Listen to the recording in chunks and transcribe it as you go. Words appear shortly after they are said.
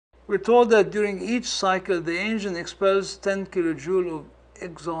we're told that during each cycle, the engine expels 10 kilojoule of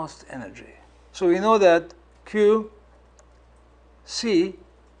exhaust energy. So we know that QC,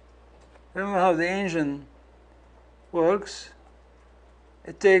 remember how the engine works,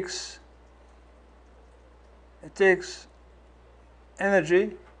 it takes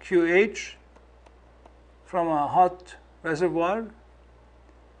energy, QH, from a hot reservoir.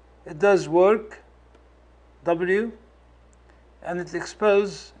 It does work, W, and it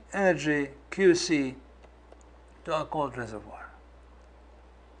expels energy, QC, to a cold reservoir.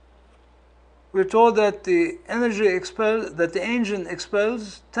 We're told that the engine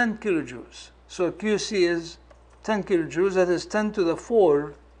expels 10 kilojoules. So QC is 10 kilojoules, that is 10 to the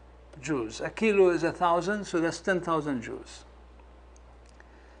 4 joules. A kilo is 1,000, so that's 10,000 joules.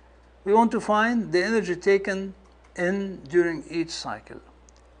 We want to find the energy taken in during each cycle.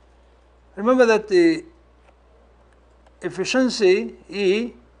 Remember that the efficiency,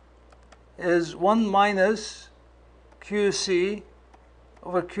 E, is 1 minus QC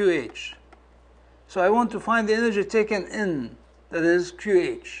over QH. So I want to find the energy taken in, that is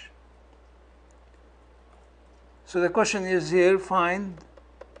QH. So the question is here, find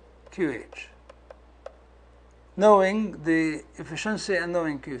QH, knowing the efficiency and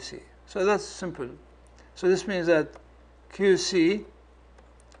knowing QC. So that's simple. So this means that QC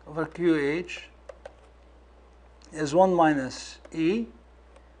over QH is 1 minus E,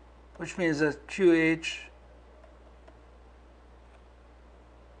 which means that QH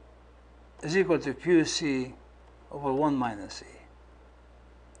is equal to QC over 1 minus E.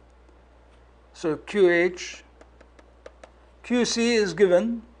 So QC is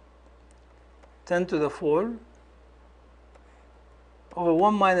given 10 to the 4 over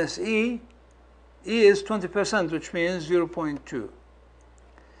 1 minus E. E is 20%, which means 0.2.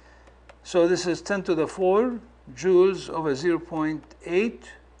 So this is 10 to the 4 joules over 0.8,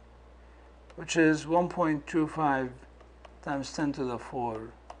 which is 1.25 times 10 to the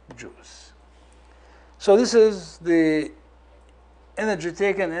 4 joules. So this is the energy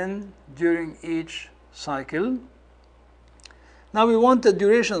taken in during each cycle. Now we want the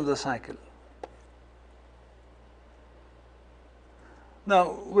duration of the cycle.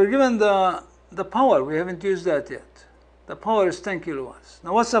 Now we're given the power. We haven't used that yet. The power is 10 kilowatts.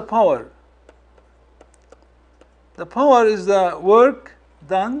 Now what's the power? The power is the work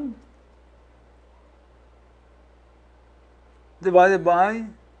done divided by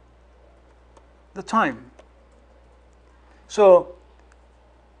the time. So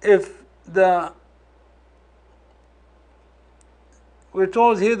if we're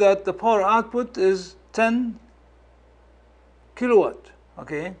told here that the power output is 10 kilowatt,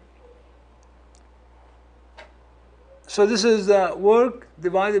 okay? So this is the work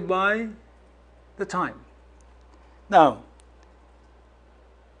divided by the time. Now,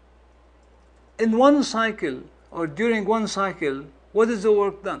 in one cycle, or during one cycle, what is the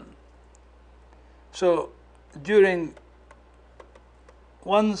work done? So during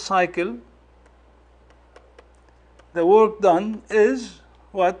one cycle, the work done is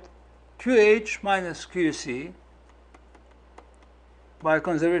what? QH minus QC by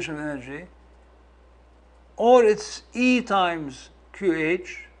conservation of energy, or it's E times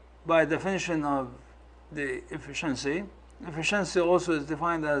QH by definition of the efficiency. Efficiency also is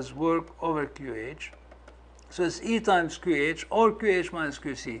defined as work over QH. So it's E times QH or QH minus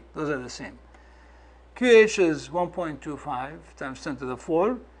QC. Those are the same. QH is 1.25 times 10 to the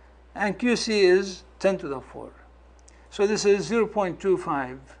 4, and QC is 10 to the 4. So this is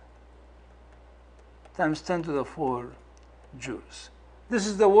 0.25 times 10 to the 4 joules. This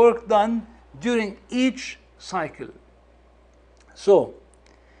is the work done during each cycle. So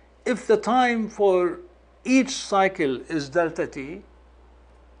if the time for each cycle is delta T,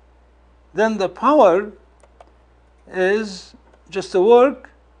 then the power is just the work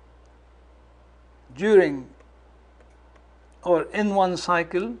during or in one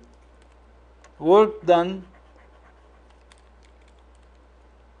cycle, work done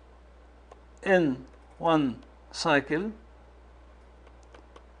in one cycle,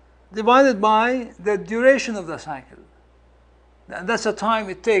 divided by the duration of the cycle. That's the time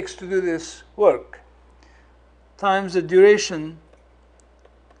it takes to do this work, times the duration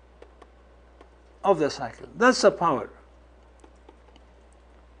of the cycle. That's the power.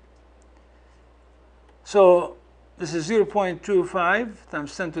 So this is 0.25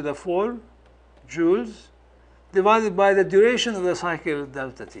 times 10 to the 4 joules divided by the duration of the cycle,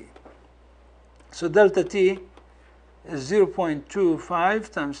 delta T. So delta T is 0.25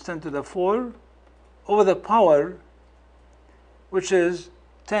 times 10 to the 4 over the power, which is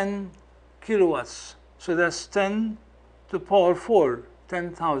 10 kilowatts. So that's 10 to the power 4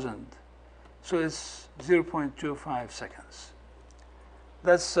 10,000. So it's 0.25 seconds.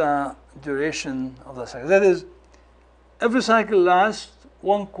 That's duration of the cycle. That is, every cycle lasts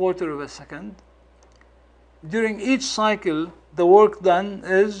 1/4 of a second. During each cycle, the work done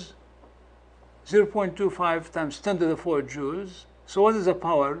is 0.25 times 10 to the 4 joules. So what is the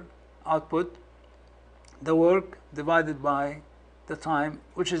power output? The work divided by the time,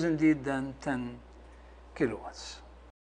 which is indeed then 10 kilowatts.